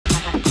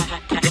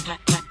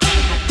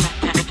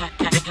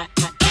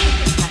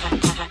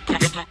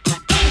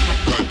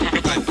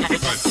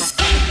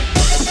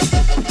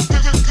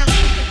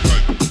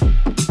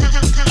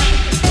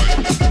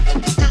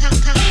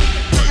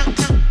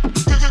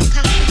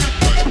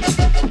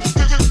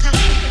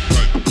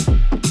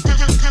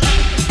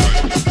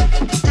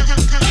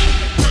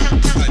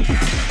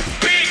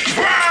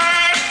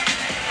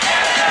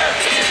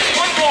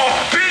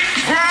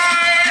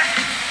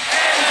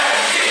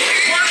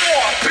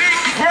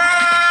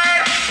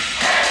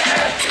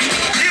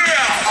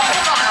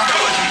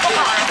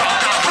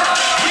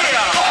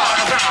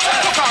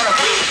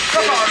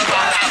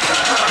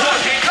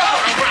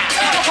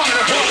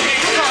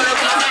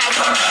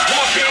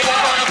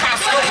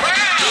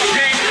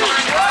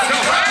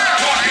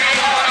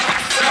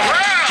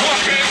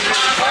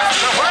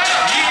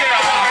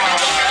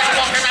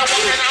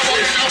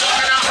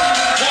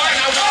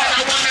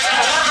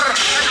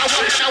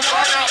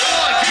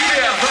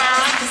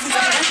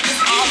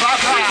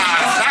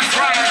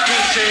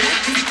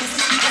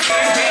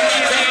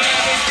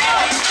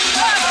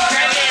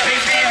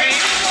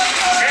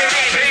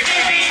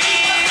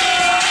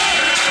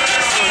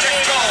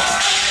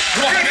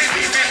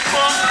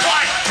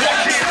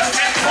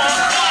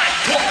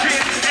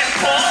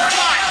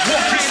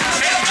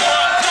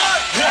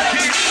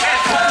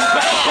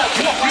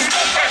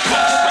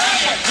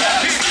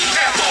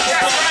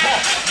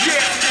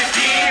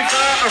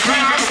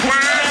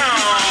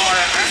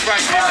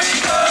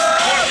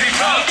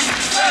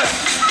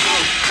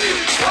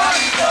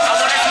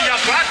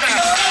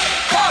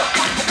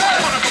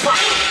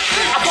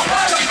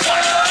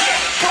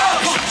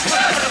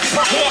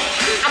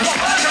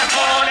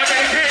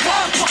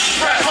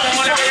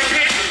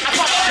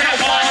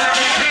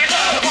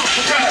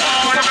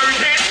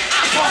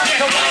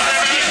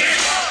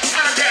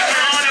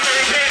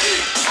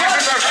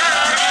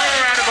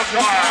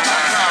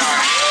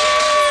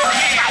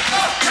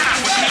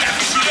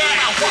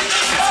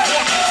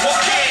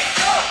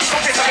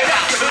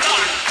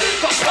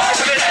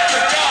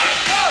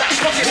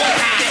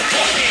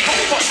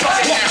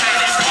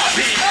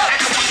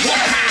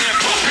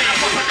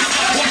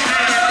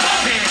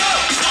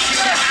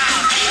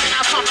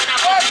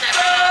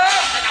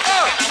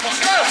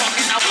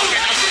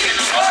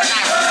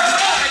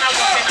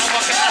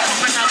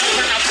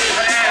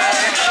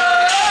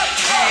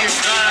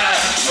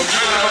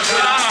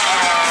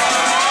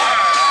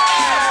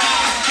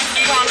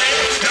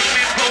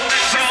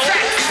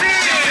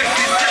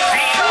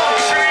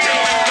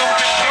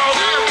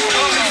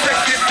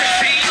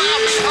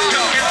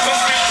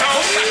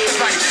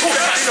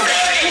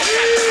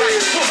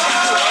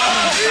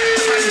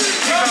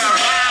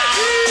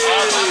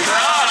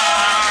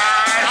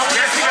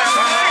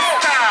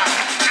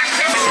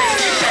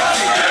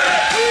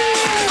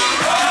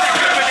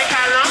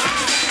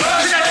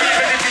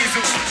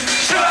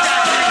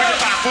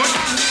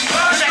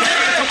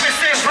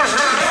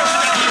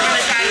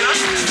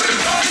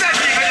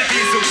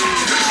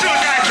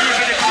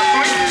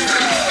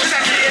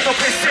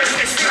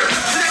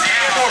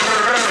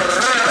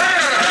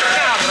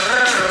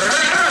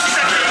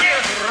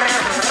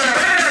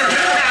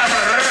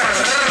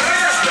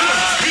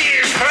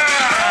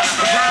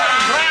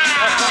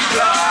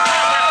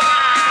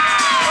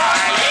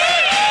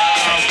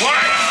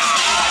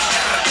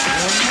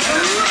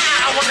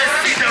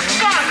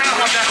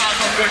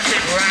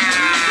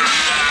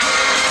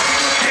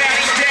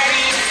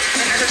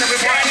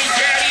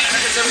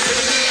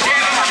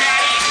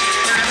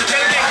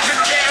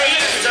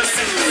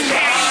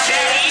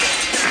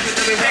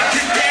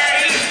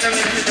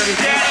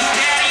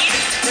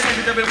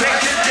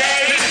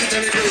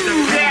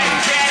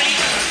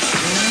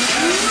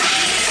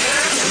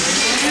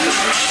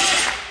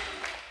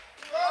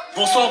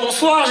Bonsoir,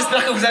 bonsoir,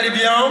 j'espère que vous allez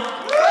bien.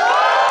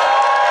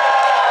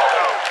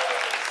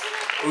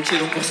 Ok,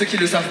 donc pour ceux qui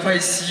ne le savent pas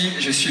ici,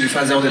 je suis le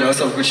father de la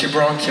House of Gucci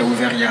Brown qui a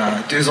ouvert il y a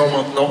 2 ans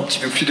maintenant, un petit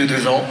peu plus de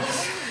 2 ans.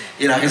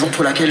 Et la raison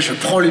pour laquelle je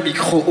prends le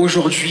micro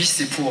aujourd'hui,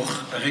 c'est pour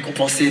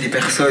récompenser les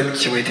personnes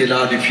qui ont été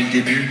là depuis le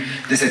début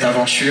de cette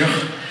aventure.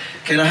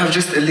 Can I have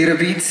just a little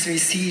bit,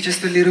 Missy,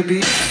 just a little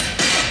bit?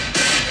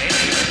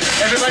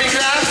 Everybody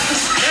clap!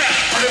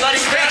 Everybody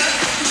clap!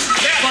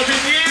 For the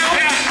new,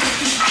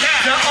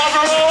 the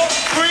overall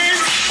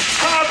Prince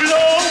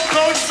Pablo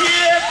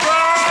Gaultier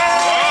Brown!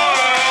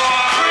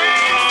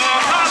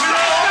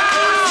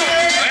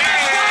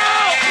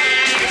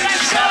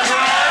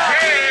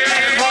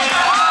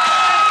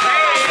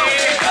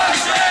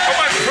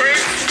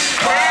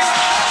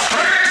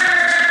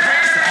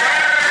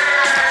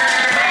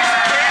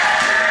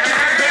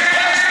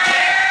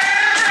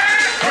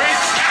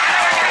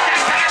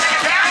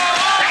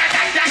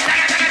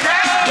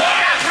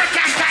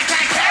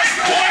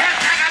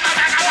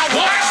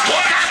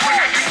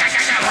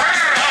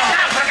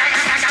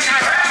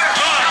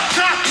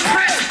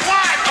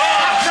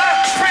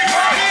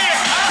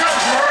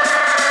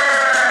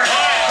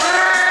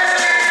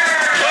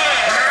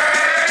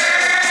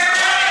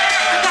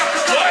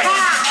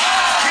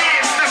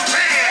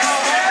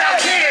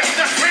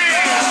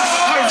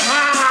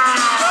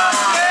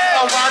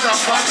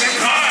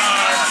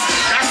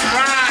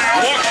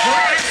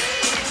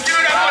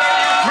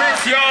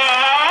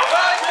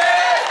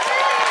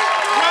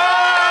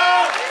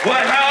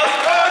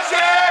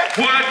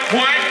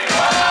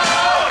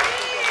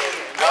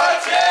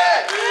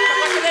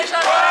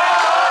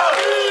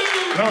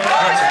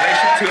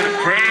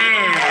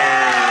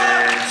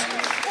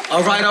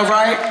 All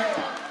right.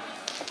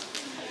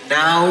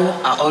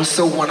 Now, I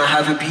also want to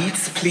have a beat,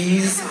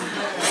 please,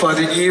 for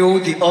the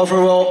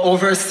overall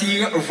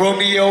overseer,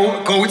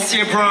 Romeo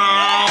Gaultier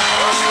Brown.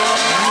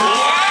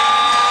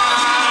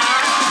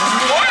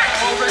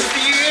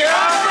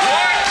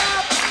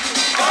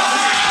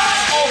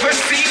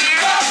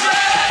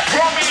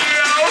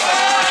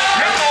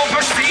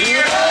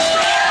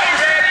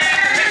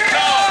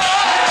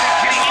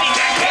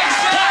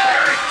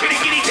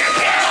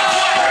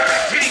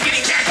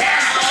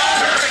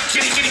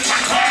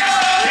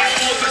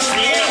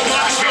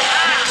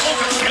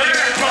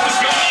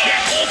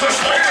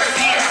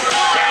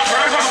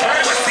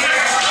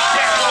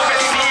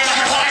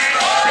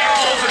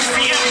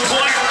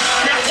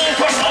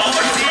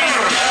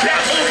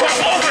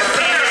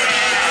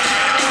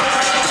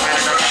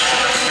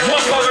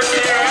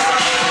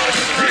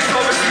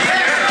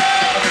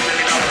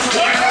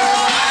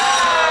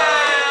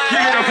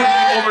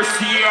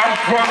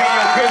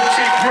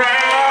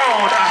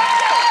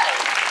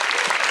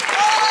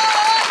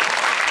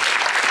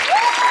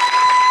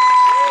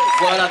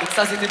 Voilà, donc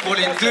ça c'était pour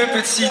les 2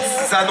 petites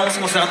annonces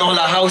concernant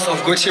la House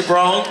of Gucci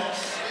Brown.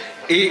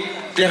 Et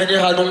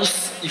dernière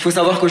annonce, il faut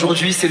savoir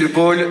qu'aujourd'hui c'est le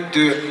ball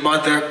de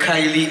Mother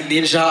Kylee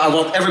Ninja. I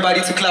want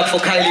everybody to clap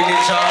for Kylee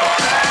Ninja.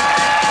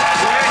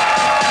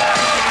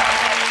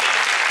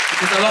 Il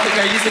faut savoir que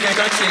Kylee c'est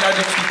quelqu'un qui est là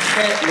depuis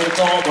très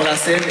longtemps dans la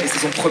scène et c'est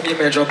son premier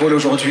major ball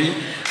aujourd'hui.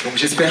 Donc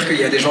j'espère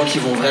qu'il y a des gens qui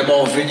vont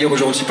vraiment venir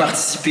aujourd'hui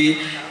participer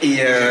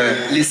et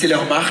laisser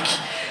leur marque.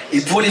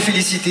 Et pour les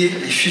féliciter,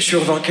 les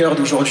futurs vainqueurs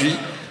d'aujourd'hui,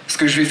 ce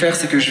que je vais faire,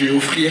 c'est que je vais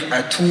offrir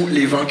à tous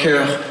les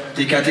vainqueurs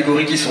des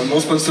catégories qui sont non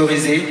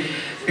sponsorisées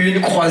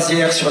une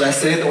croisière sur la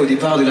scène au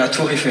départ de la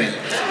Tour Eiffel.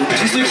 Donc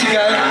tous ceux qui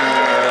gagnent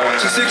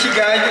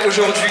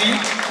aujourd'hui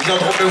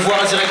viendront me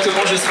voir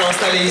directement, je serai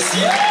installé ici.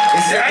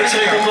 Et c'est un petit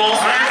récompense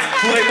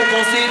pour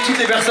récompenser toutes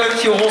les personnes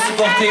qui auront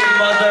supporté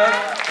Mother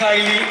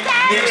Kylee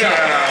Ninja.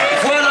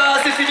 Voilà,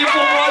 c'est fini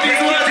pour moi,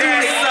 bisous à tous.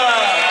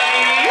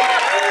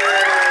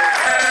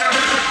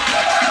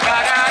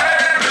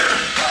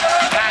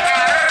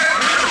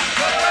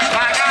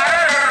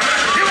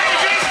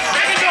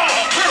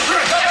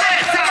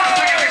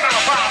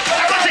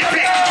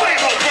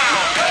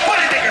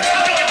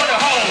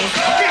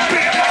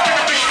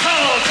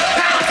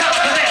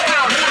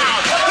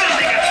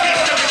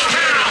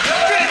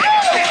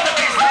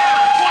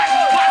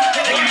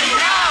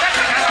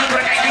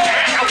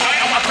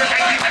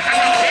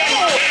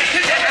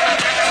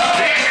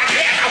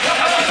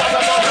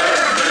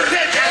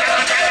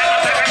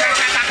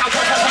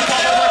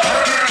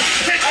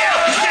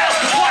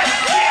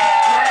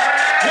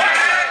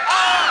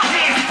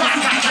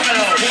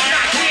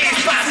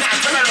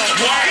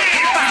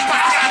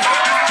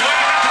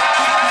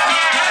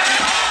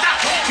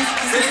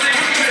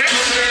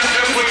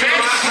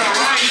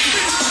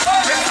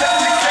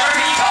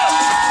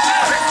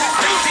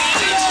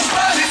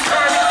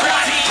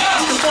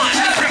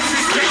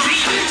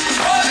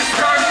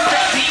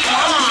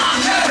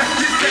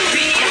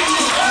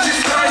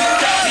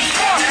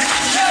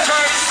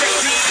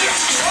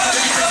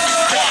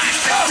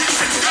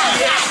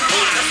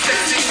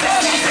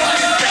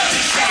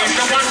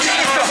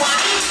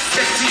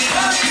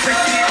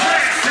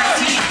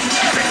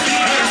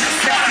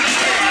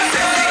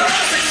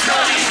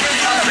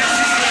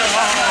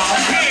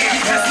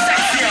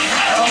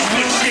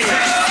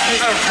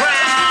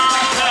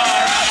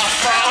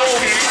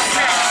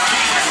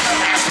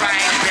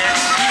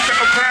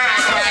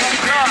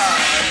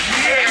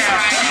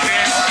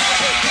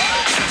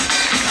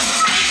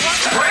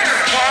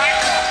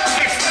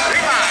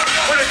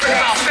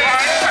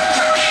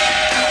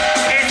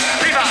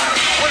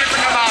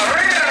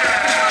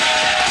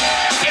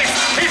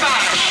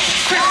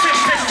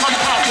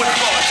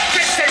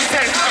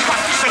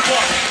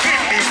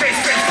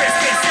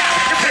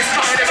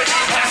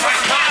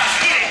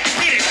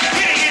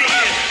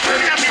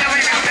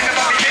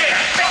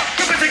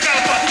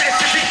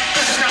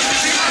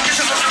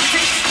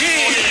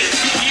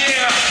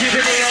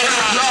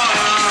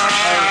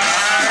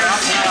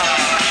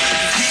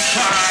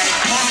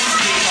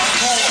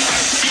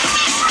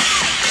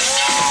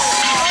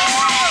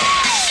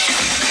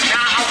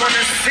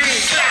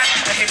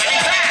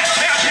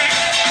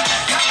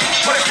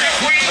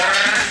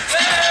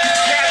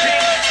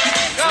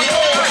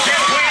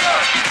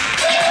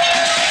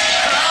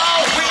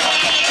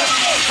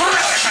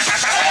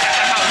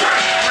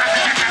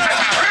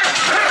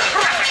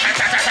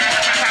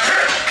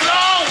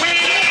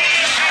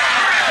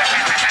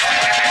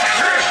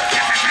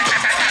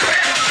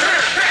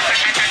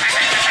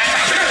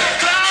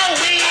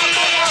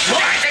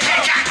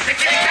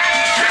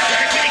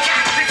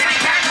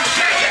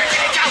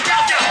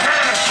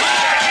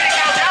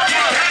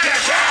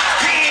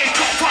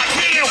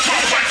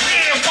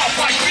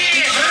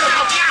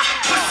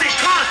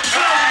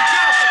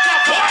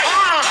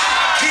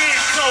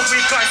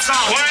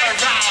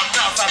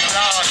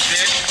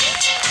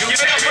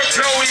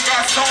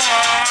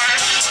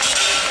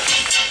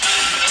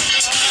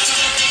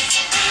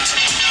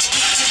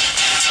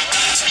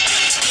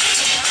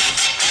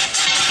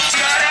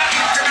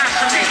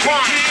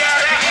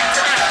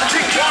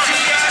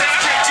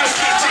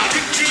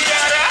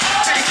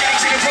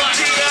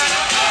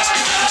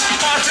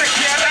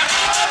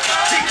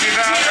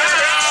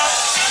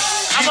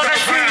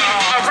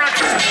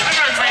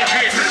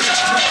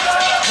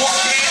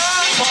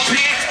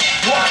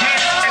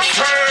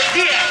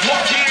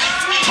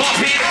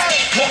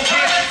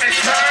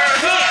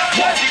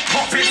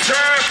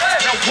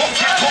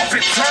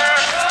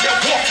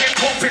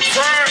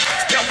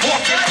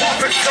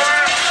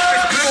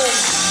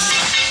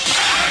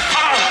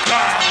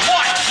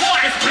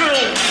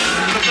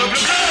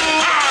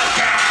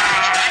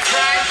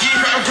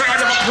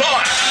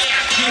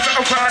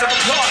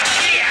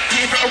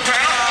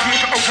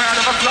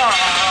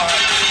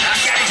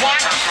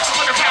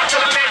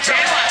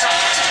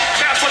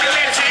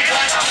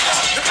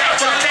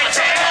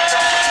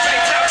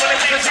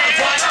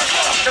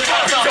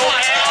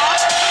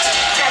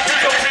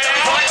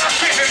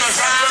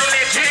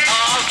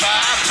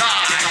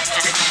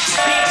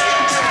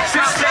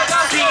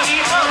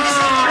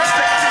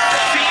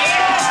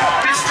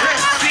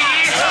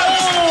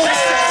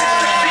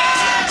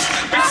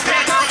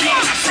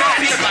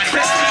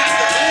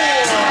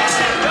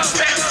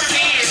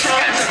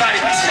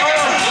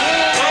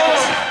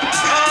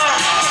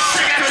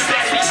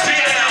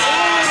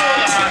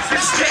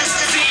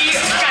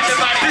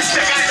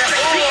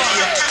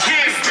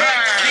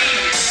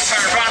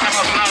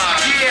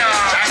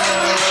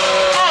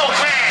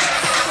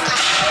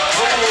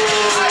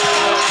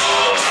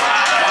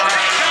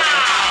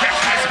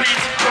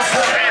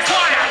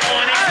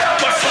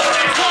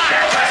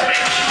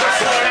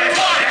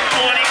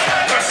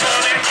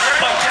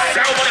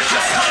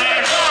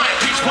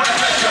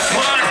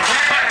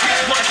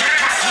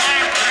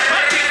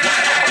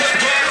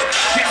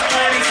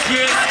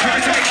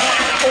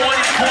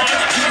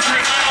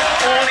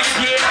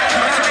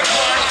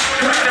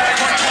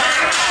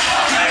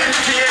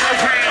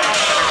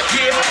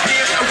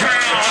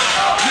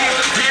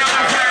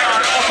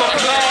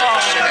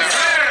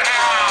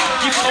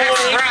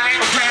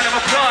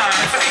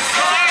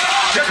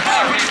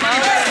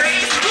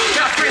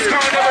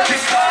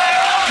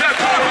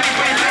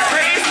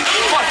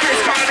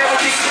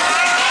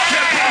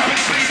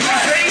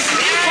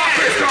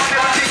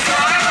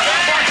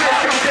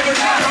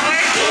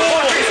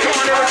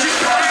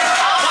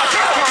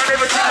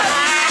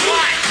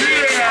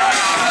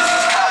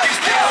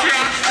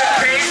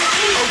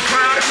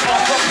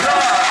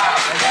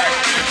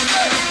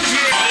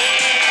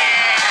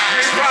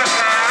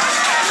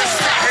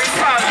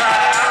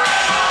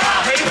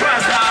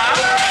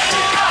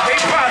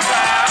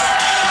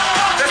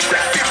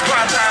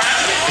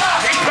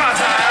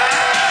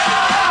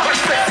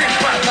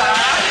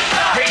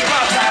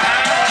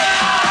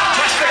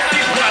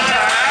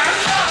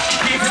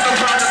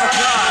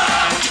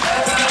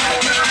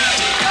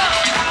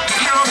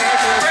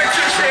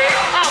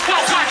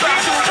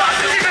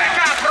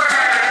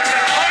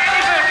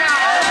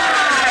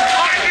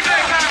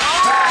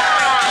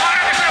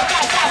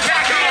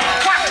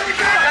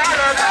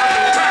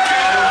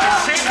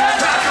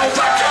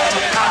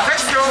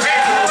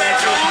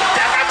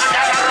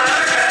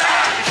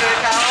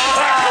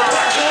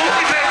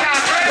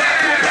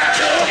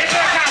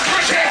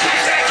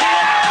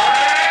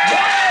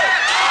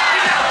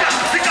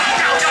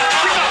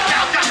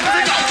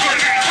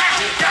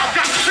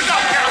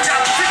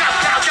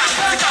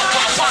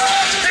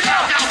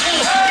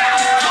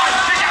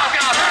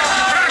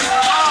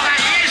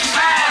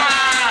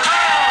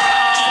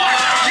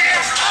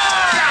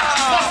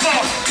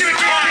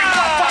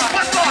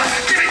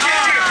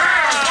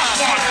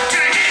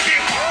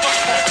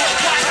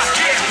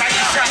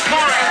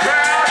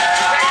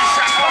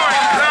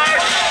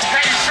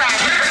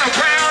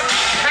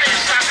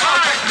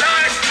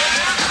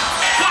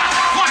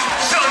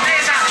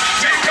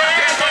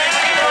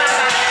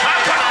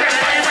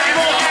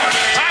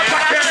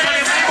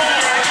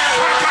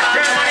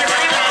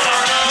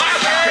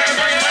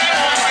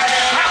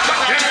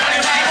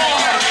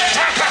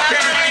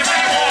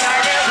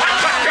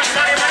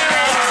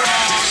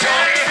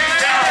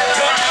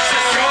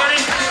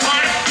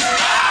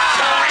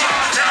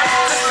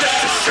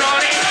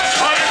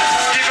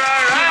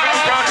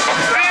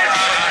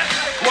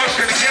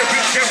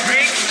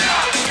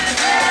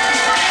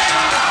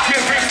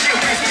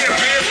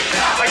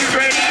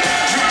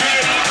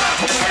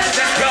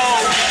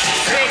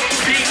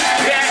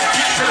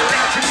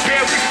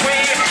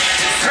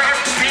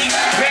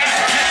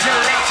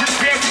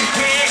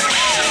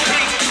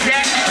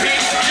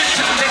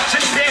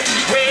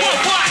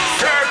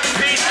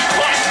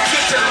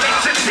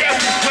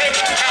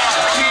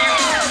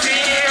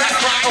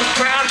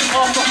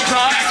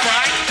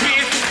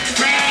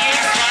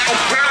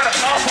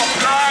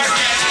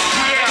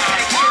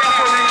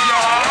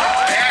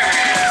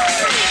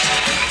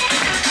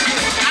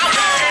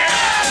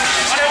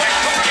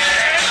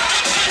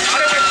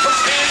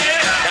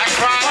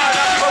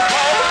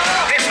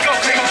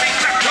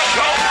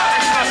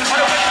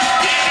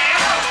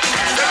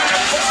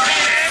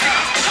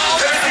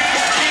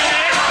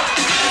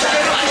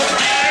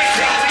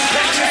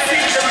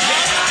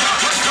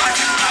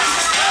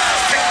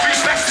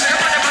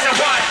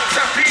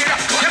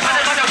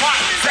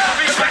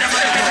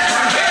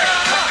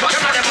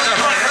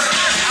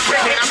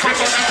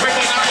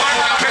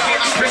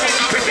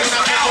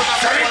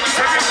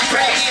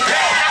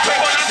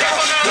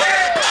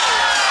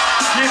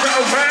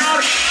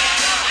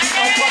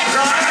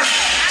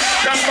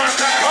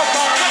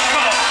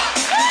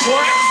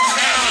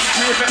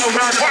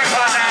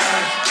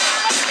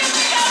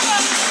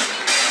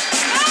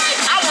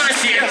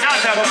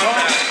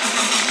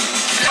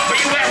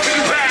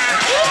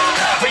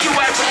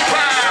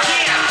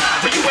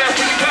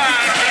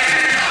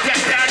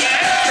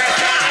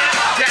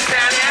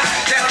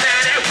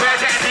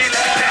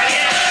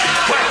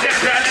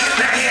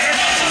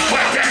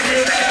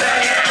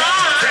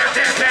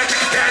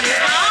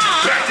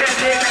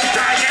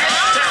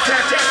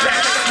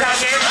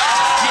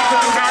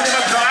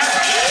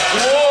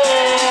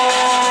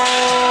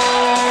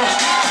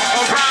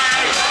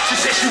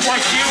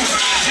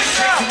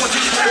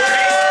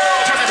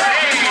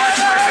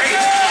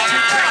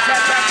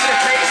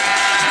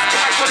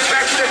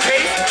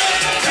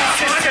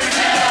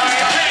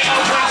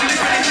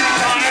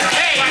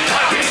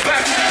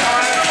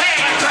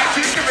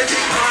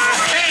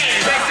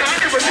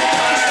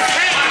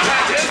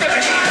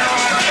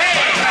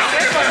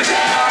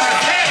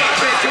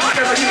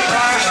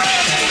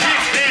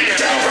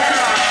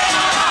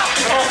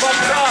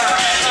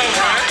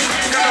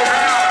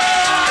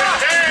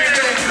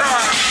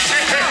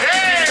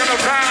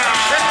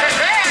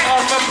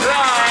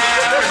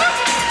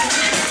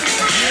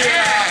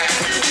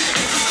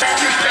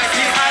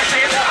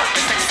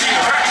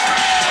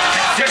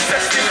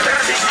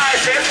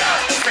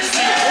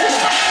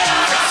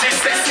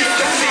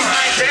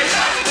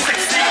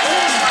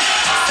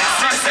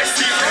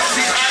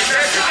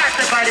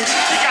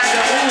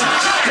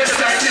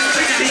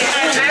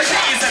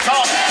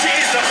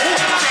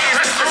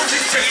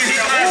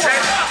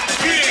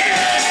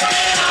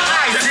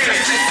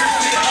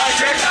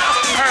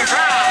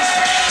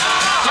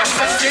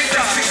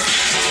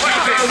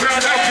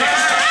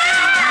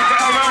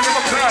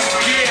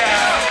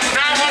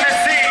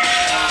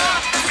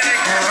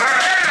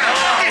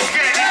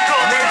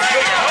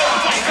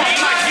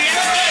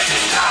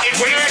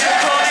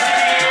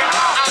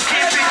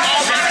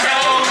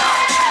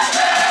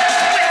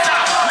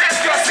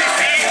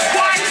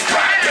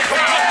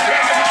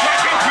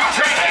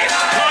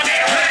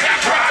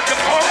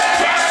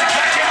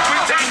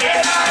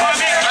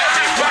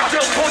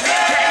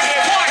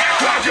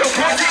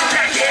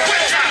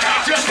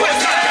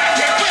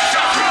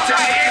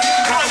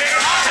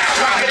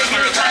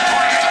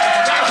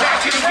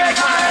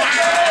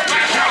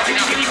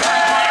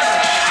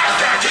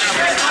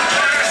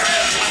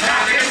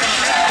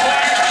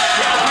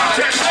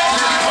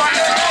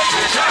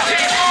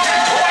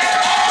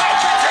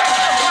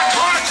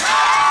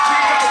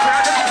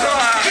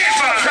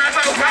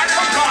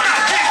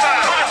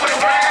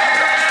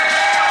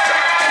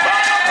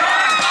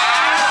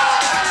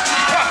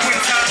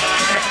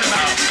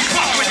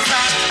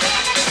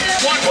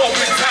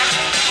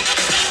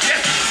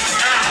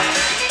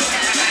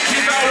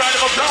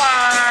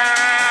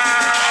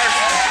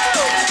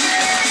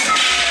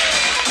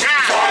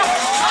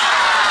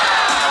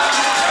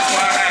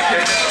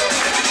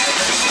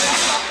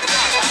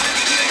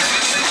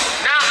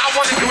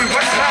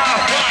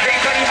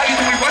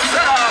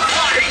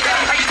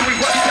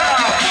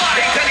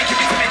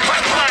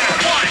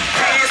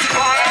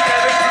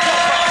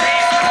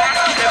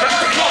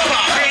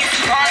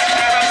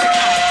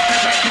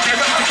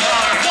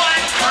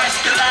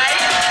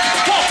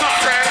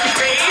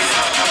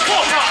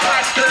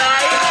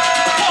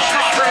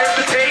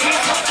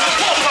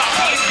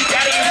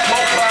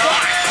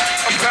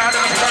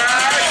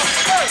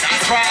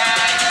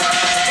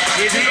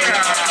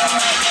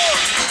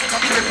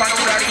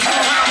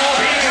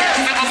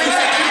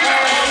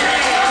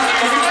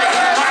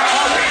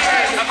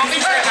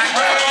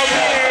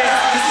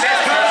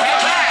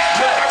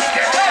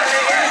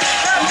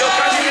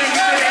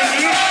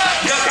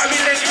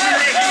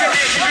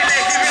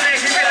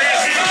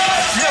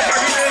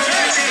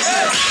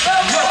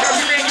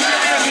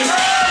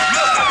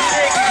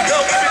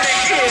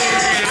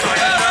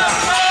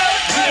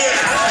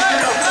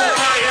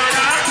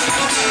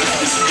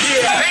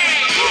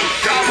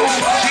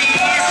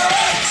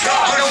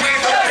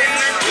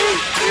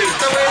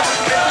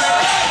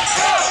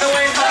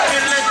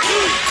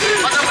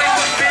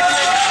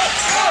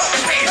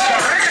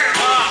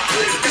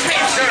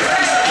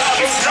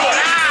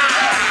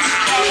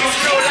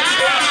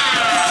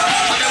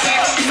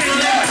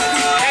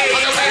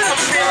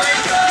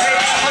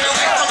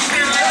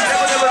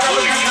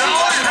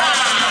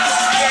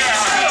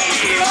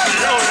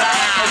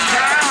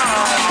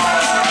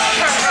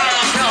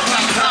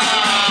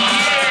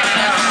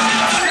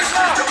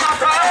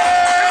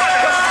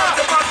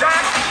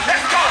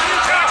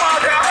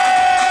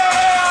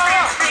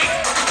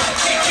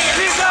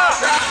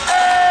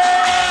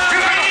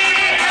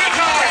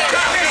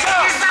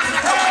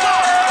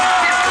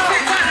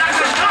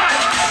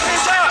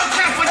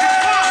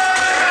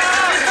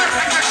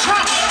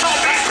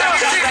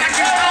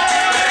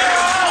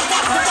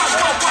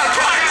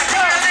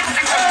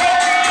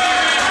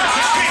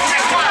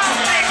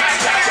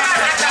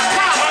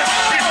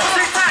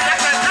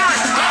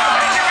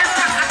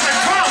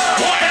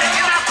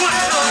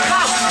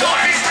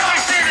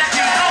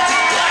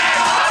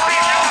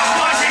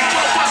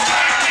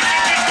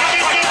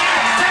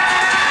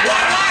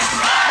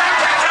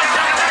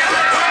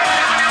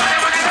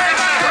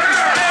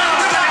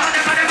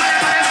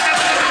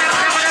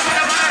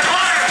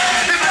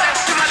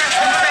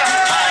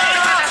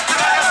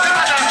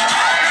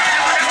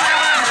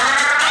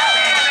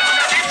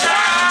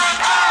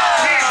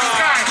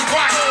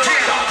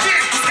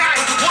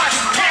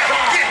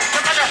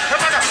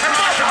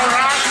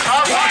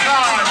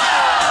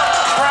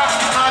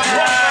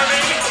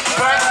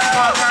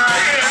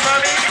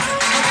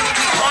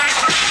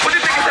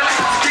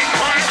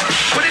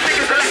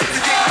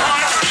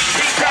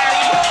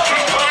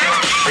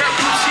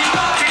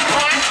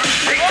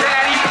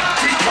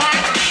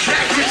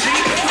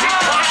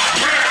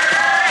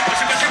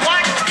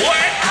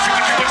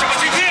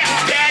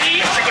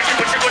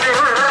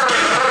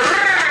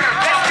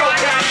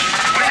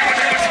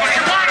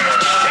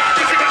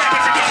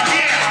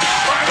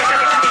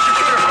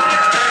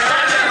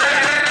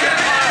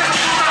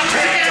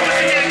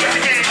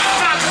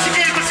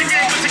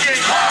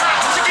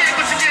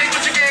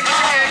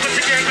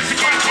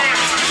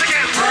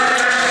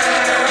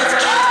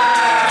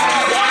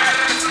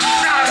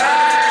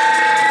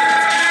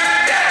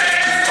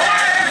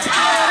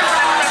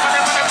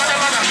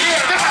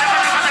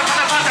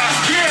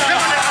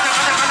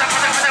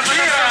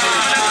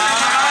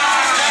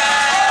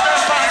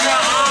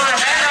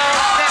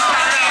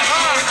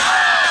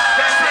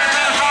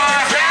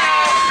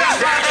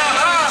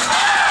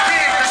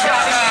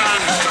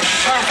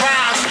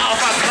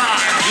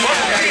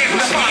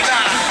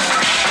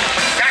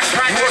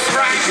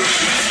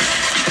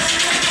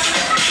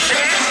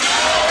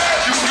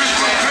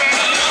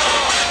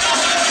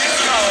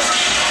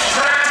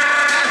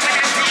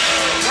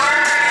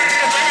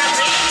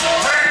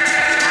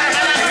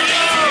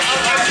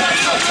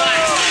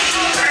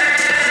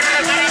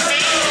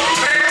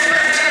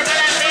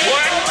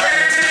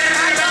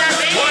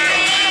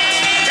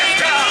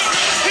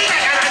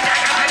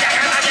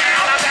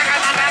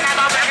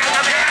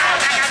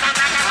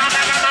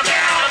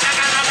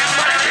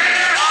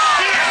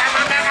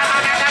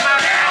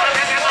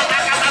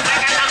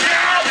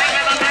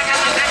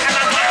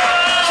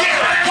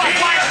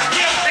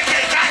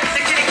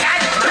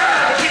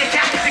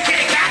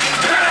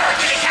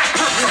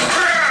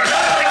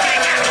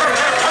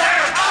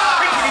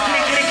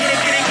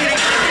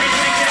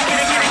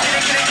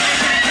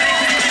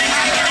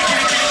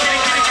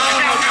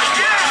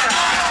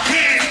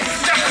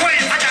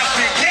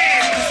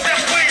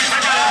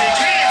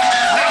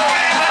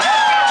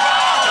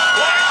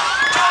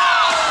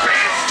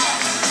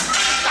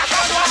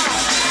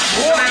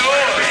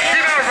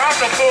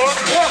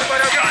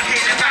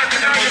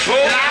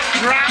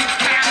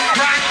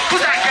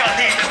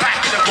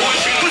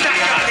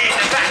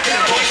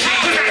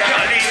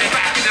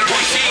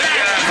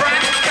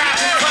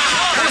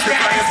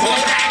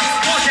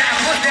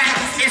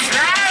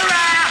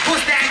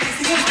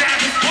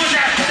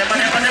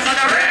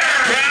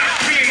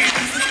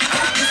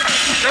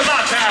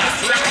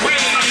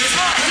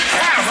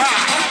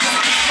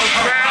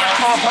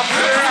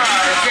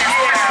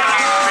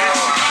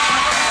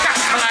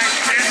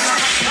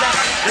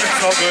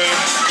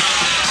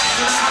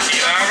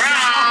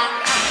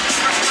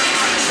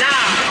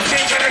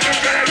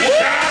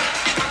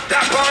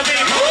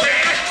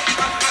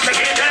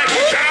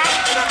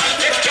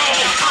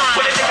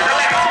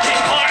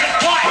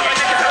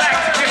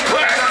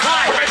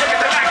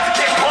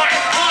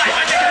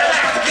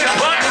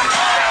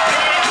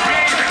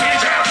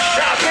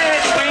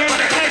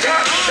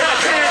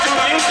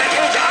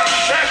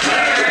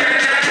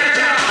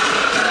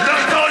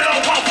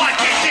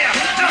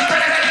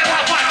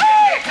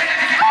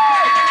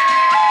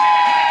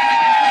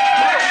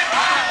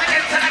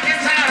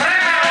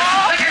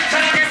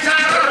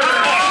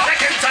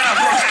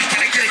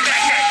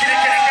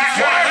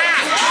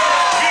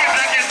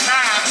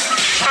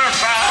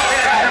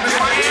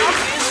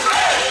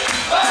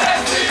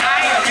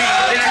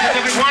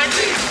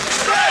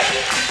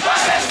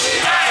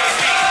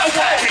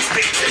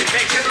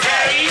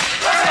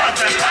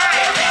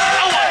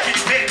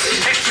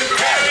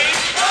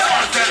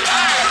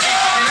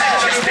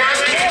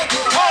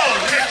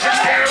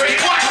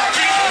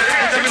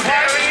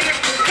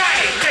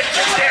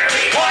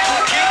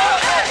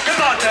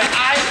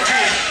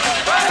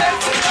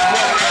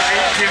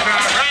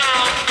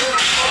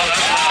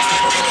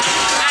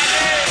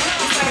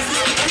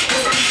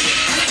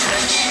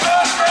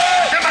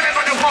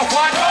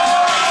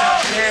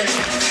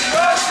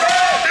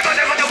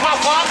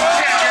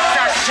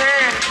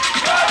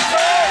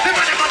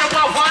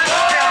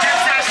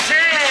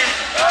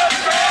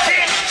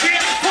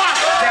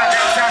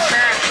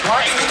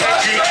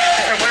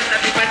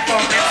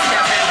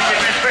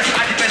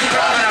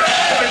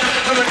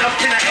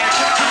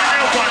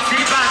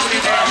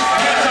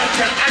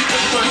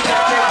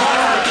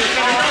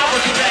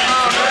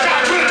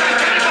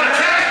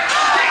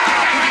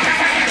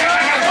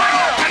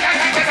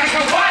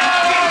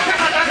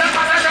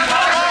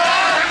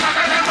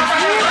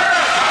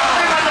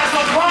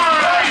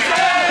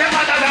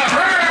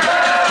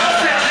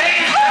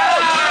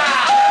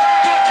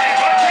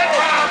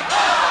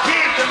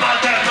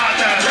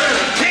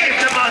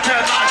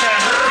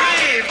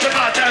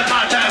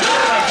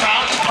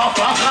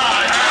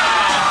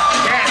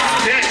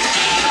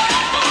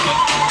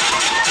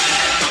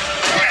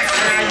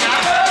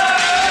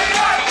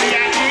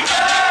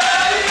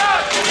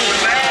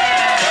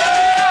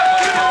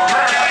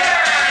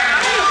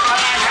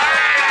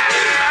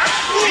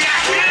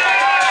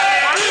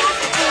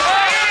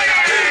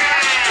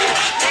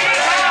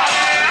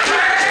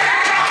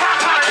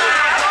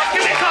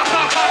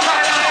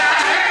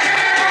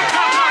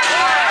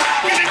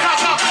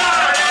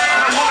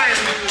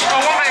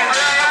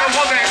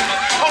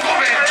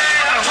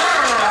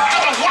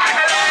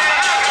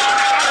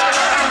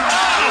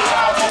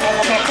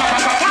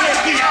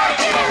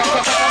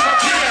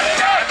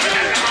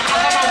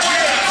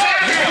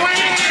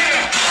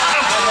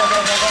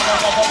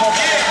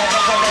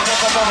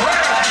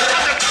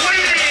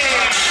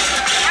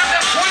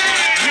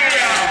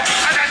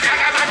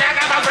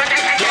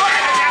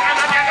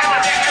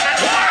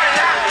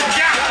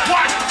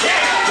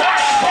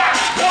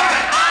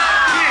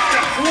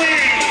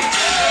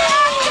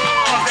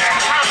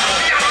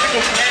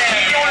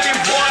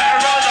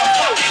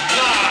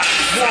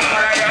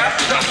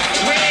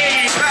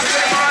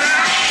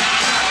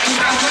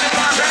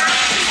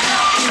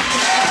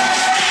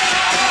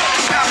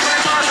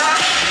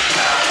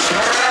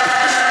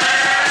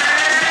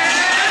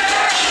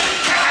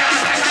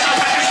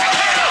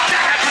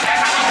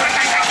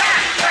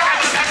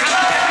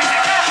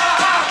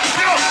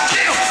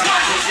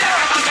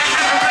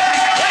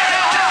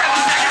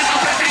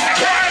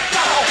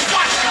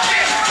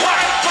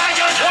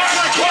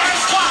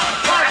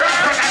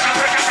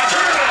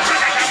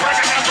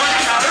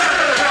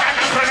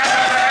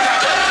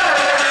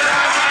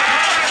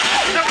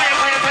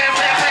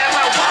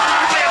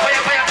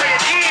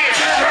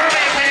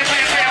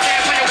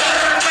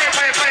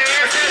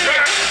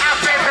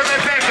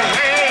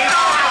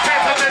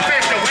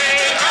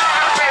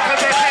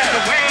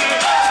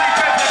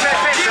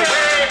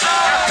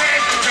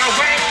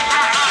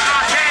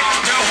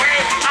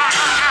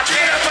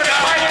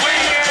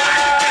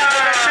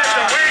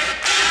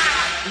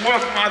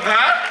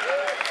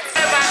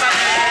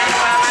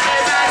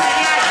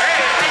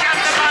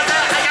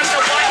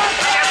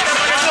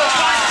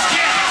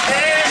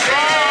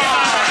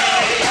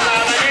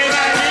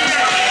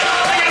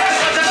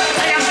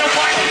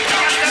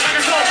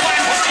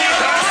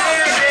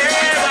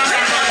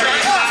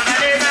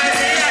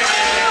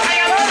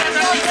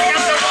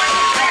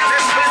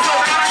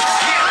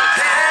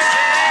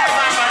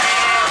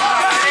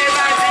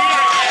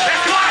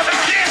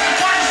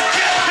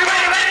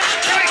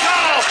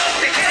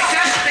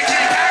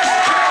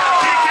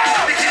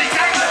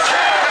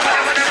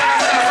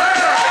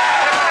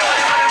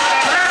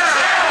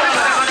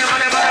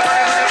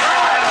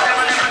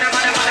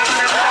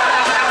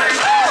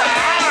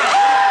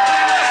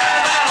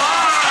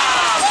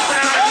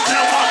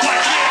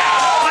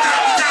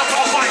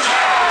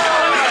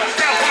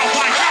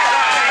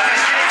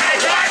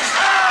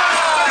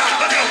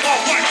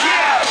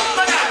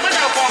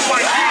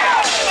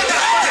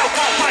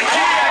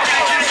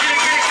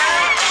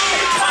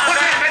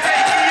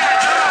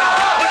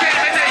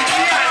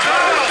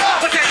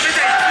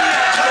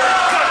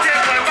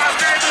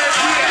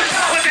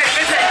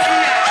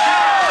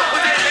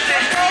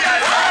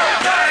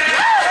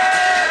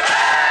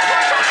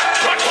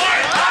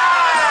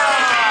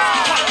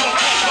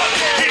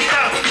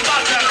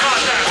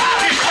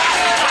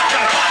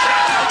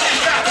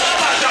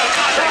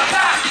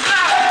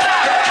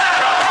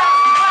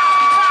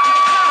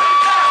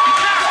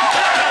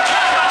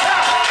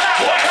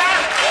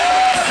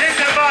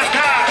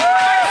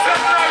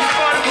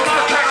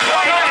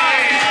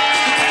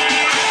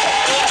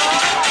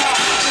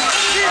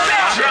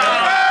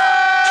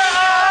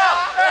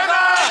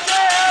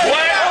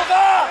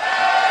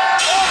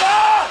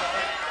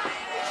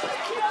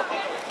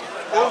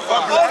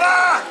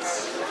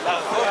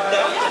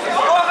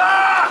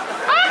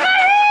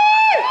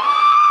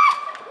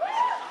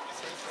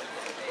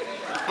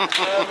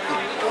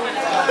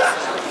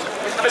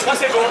 Mais je crois que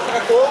c'est bon.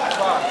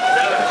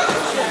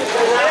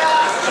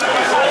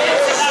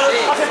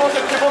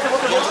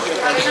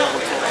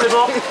 C'est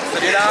bon.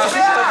 C'est là.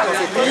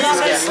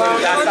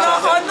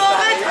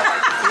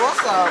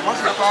 Moi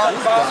je l'ai pas.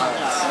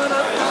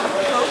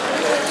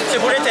 C'est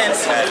pour les tents.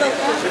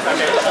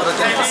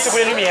 C'est pour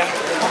les lumières.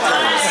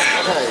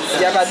 Il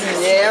n'y a pas de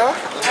lumière.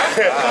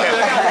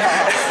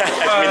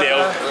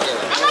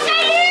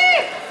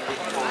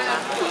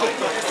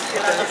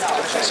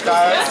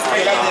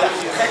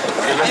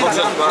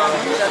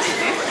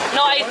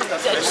 No,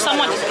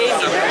 someone just gave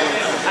me.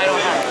 I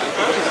don't have.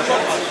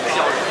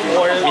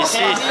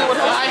 Missy.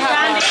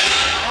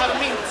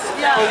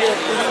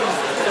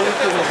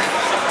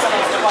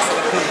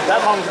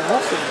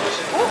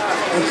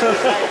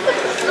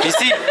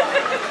 Missy.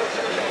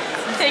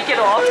 Take it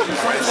off.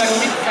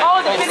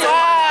 Oh, the finish.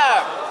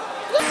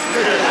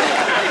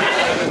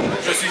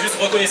 Je suis juste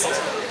reconnaissante,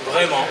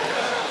 vraiment,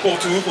 pour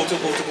tout,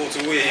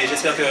 et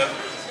j'espère que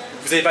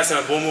vous avez passé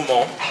un bon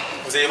moment,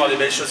 vous allez voir de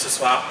belles choses ce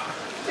soir,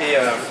 et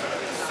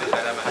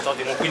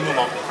attendez mon coup de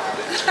moment.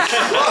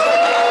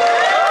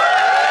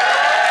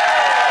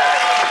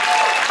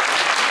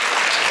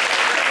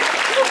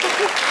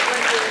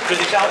 Je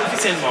déclare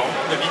officiellement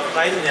le Big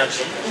Pride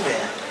Energy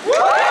ouvert.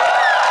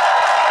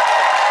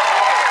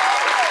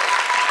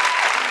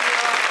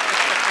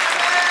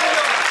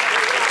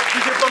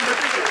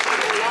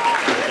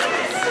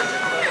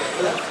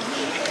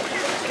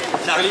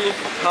 Kylee,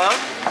 hein?